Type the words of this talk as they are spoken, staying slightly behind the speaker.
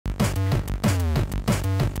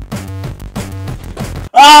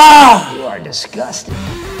Ah! You are disgusting.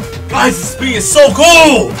 Guys, this speed is so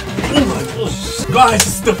cool! Oh my gosh. Guys,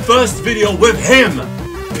 this is the first video with him.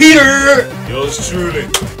 Peter! Yours truly.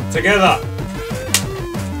 Together.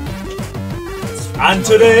 And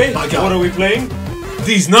today, what are we playing?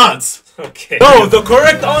 These nuts. Okay. No, the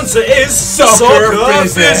correct answer is soccer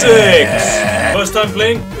physics. First time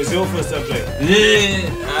playing? Is your first time playing?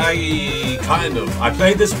 Kind of. I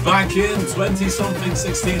played this back in 20-something,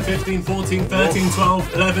 16, 15, 14, 13,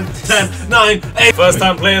 12, 11, 10, 9, 8. First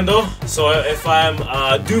time playing though, so if I'm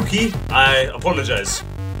dookie, I apologize.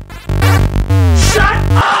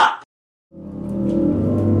 Shut up!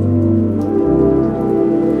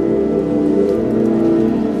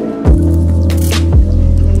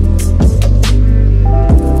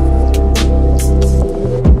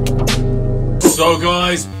 So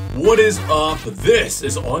guys, what is up? This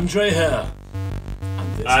is Andrei here.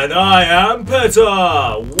 And I am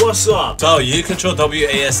Petar. What's up? So you control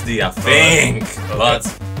WASD, I think. Okay. But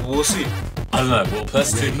We'll see. I don't know, we'll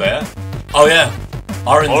press 2 player. Oh yeah.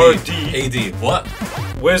 R&D. AD. What?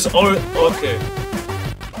 Where's R? Okay.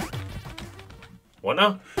 What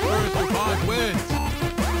now?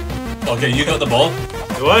 Okay, you got the ball.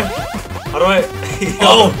 Do I? How do I?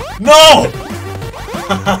 Oh no!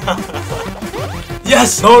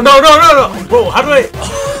 Yes! No! Bro, how do I?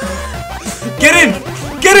 Get in!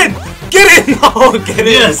 Get in! Get in! No, get in!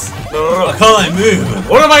 Yes! No. I can't like move.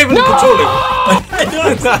 What am I even controlling? I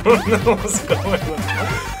don't know what's going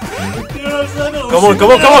on.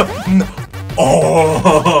 Come on! No. Oh!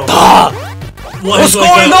 What's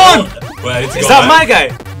going on? Wait, Is that my guy?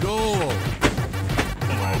 Go!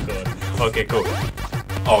 Oh my god. Okay, cool.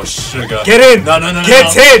 Oh, sugar. Get in! No.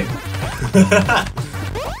 Get in!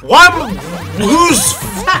 Why am who's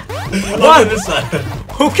what?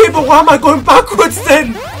 Okay, but why am I going backwards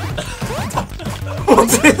then? What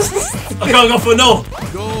is this? I can't go for no.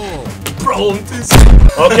 Go, bro.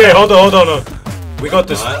 Okay, hold on. We got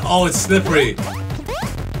this. Oh, it's slippery.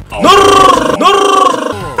 Oh. No!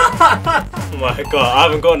 Oh my god, I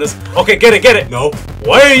haven't gotten this. Okay, get it. No.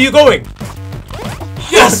 Why are you going?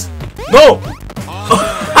 Yes. No.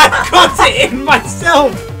 I got it in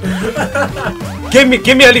myself. Give me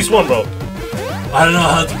at least one, bro. I don't know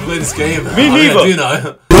how to play this game. Me neither. I do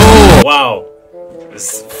know. Wow.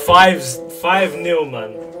 It's 5-0,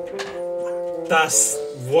 man. That's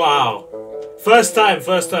wow. First time.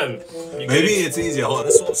 Maybe it's easier. Hold on,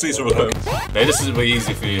 let's see some real quick. Maybe this is way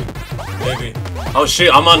easy for you. Maybe. Oh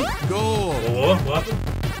shit, I'm on. Go. What happened?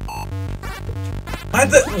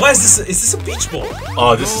 Why is this? Is this a beach ball?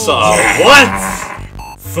 Oh, this is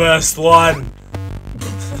What? First one.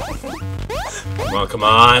 Come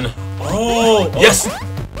on. Oh. Yes.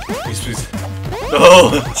 Please.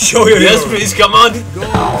 No. Show you. Yes, please. Come on. You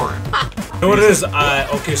know what it is?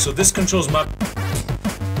 Okay, so this controls my.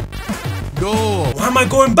 Go. Why am I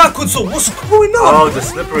going backwards? So what's going on? Oh, the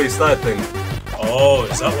slippery slide thing. Oh,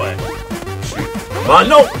 is that why? Come on,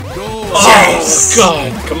 no. Oh, Yes.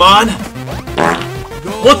 God. Come on.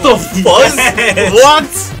 What the fuzz? Yes.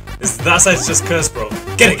 What? That side's just cursed, bro.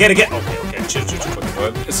 Get it. Okay. Chill.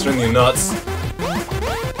 It's stringing nuts.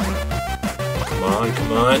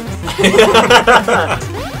 Come on.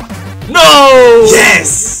 No!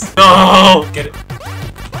 Yes! No! Get it.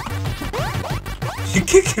 You're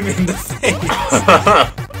kicking me in the face.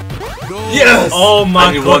 Yes! Oh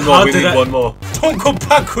my god, how we did need one more. Don't go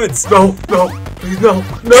backwards. No, please no.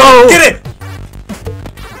 Get it!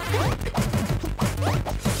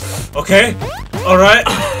 Okay, alright.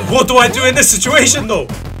 What do I do in this situation though?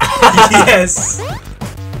 Yes!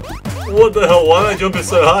 What the hell? Why am I jumping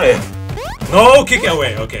so high? No, kick it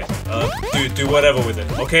away. Okay. Do whatever with it.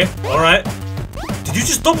 Okay. All right. Did you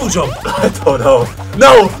just double jump? I don't know.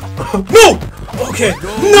 No. Okay.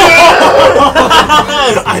 No.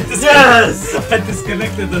 I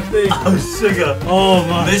disconnected the thing. Oh, sugar. Oh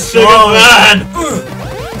my. This sugar man.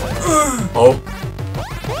 Oh.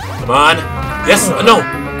 Come on. Yes. No.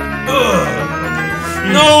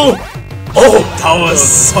 No. Oh, that was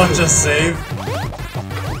such a save.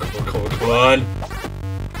 Come on.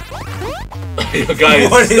 Your guy is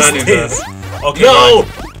standing there. Okay. No!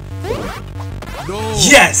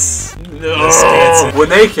 Yes! No! We're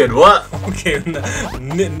naked, what? Okay,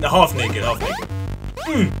 half naked.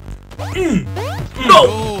 No!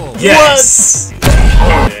 Yes!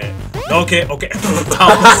 Okay. That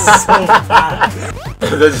was so bad.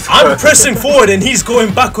 I'm pressing forward and he's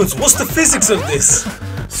going backwards. What's the physics of this?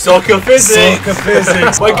 Soccer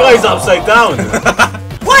physics! My guy's upside down.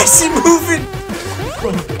 Why is he moving?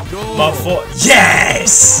 My fault.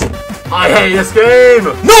 Yes! I hate this game!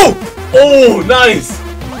 No! Oh, nice!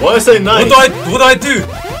 Why did I say nice? What do I do?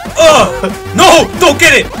 No! Don't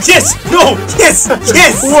get it! Yes! No! Yes!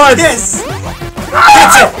 Yes! What? Yes!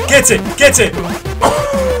 Get it!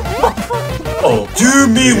 Oh, Do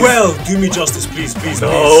me well! Do me justice, please, please,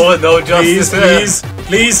 no, no justice please,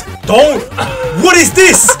 please, don't! What is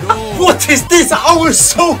this? What is this? I was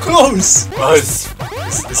so close! This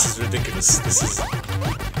This is ridiculous. This is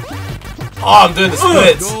I'm doing the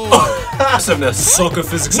splits. Aggressiveness. soccer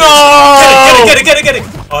physics. No! Get it!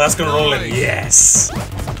 Oh, that's gonna roll in. Yes!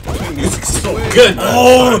 Music's so good, man.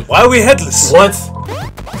 Oh! Why are we headless? What?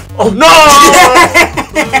 Oh no!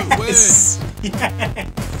 Yes! Yes!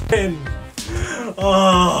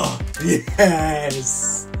 Oh,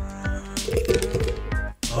 yes!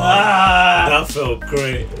 That felt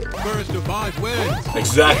great. First to 5 wins.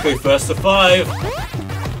 Exactly, first to 5.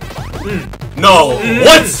 No!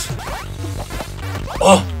 What?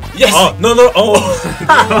 Oh, yes! Oh, no! Oh!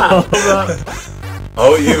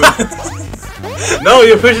 Oh, you. No,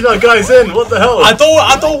 you're pushing our guys in. What the hell? I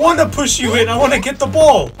don't want to push you in. I want to get the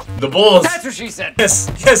ball. The balls. That's what she said. Yes.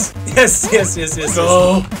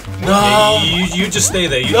 No. No. You just stay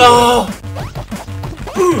there. You No.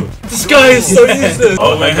 This guy is so useless.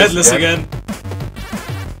 Oh, we're headless again.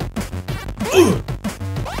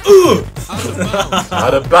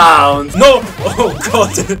 Out of bounds. No. Oh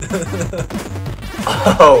God.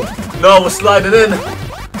 Oh. No, we're sliding in.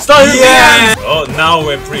 Sliding Yes. Oh, now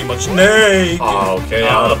we're pretty much naked. Oh, okay,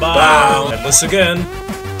 out of bounds. Headless again.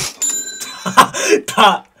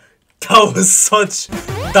 That was such.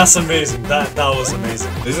 That's amazing. That was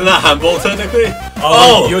amazing. Isn't that handball technically?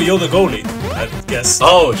 Oh, you're the goalie, I guess.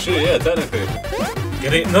 Oh shit, yeah, technically.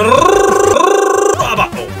 Get it? No. Oh,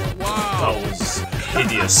 that was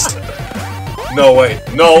hideous. No way.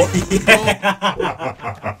 No.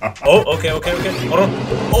 Oh, okay. Hold on.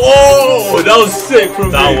 Oh, that was sick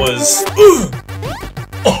from That me. was. Oh,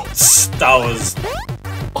 that was.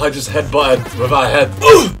 I just headbutted with my head.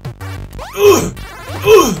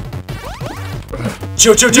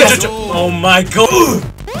 Chill. Oh my God.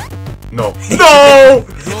 No. No!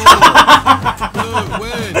 Good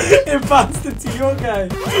win. It bounced into your guy.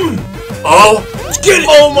 Oh! Get it!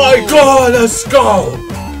 Oh my god, let's go!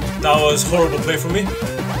 That was horrible play for me.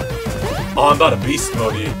 Oh, I'm about to beast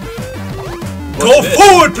mode you. Go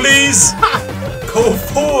forward, please! Go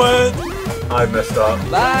forward! I messed up.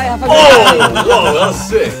 Bye. Have a good Oh! Whoa, that was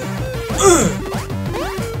sick.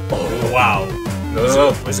 Wow.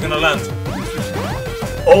 No. Where's it gonna land?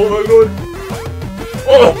 Oh my god.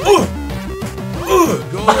 Oh!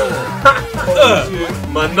 Shit.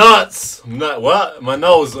 My nuts! What? My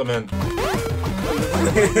nose, I mean.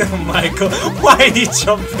 Oh my God. Why are you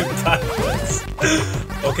jumping backwards?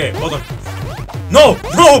 Okay, hold on. No,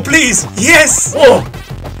 please! Yes! Oh!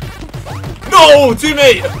 No,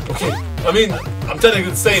 teammate! Okay, I mean, I'm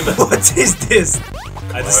technically the same. What is this?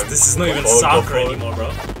 This is not even soccer anymore,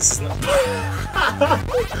 bro. This is not.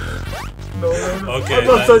 No. Okay. I'm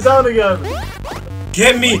upside down again.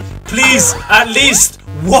 Get me, please, at least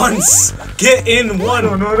once. Get in one.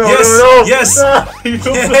 No. Yes.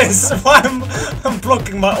 Yes. Why I'm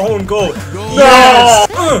blocking my own goal? No! Yes.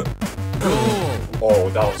 Oh,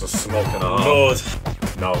 that was a smoke and a half. Lord.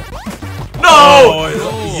 No. Oh,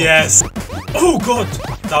 yes. Oh God,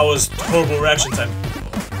 that was horrible reaction time.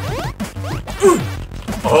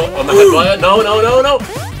 Oh, on the headbutt. No.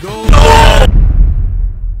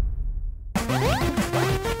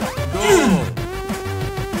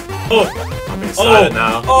 Oh. I'm being silent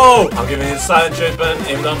now. Oh. I'm giving you the silent treatment,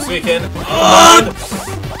 even though I'm speaking.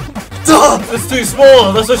 It's too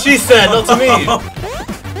small. That's what she said, not to me.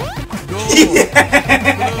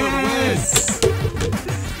 Yes.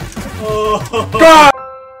 Oh. God.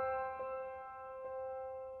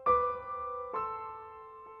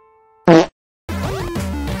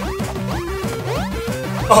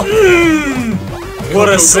 What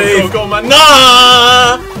a save! Go, man.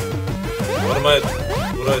 Nah! What do I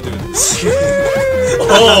do?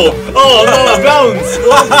 Oh, no, bounce!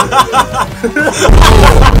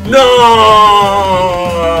 No!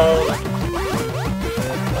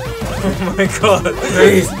 Oh my God!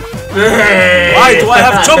 Please. Why do I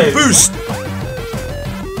have jump boost?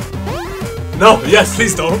 No, yes.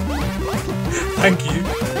 Please don't. Thank you.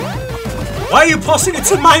 Why are you passing it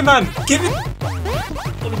to my man? Give it.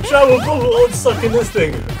 I'm travel bubble on sucking this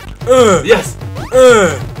thing. Yes.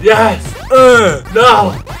 Yes.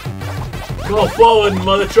 No. Go forward,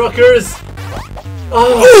 mother truckers.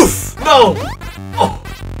 Oh. Oof! No. Oh.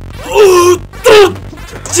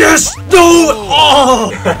 Just do it!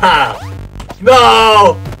 Oh!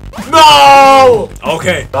 No. No.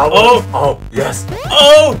 Okay. Oh. Yes.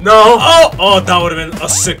 Oh! No. Oh, that would have been a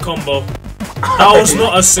sick combo. That was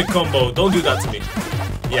not a sick combo. Don't do that to me.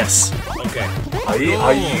 Yes. Okay. Are you?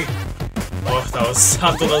 Oh, that was.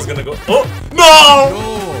 I thought I was gonna go. Oh no!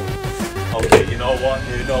 No. Okay, you know what?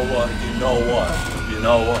 You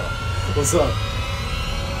know what? What's up?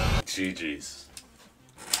 GG's.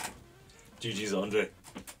 GG's, Andre.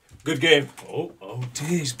 Good game. Oh,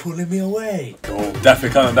 he's pulling me away. Cool.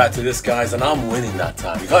 Definitely coming back to this, guys, and I'm winning that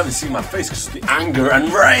time. You can't even see my face because of the anger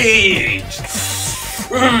and rage.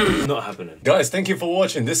 Not happening. Guys, thank you for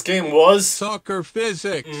watching. This game was... Soccer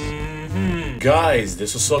physics. Guys,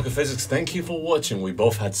 this was Soccer Physics. Thank you for watching. We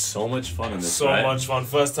both had so much fun in this, So much fun.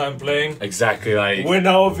 First time playing. Exactly, like...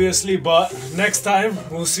 Winner, obviously, but next time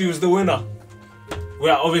we'll see who's the winner.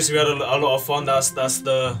 Well, obviously we had a lot of fun. That's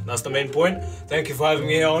the main point. Thank you for having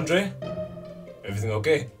me here, Andre. Everything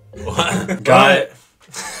okay? Got it.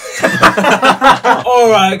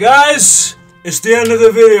 Alright, guys. It's the end of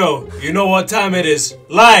the video. You know what time it is.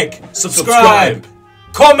 Like, subscribe.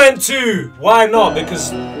 Comment too. Why not?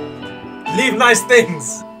 Because leave nice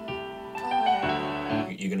things.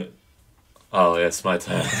 You're gonna... Oh, yeah, it's my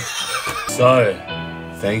turn. So,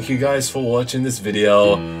 thank you guys for watching this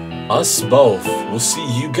video. Us both will see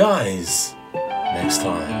you guys next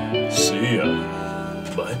time. See ya.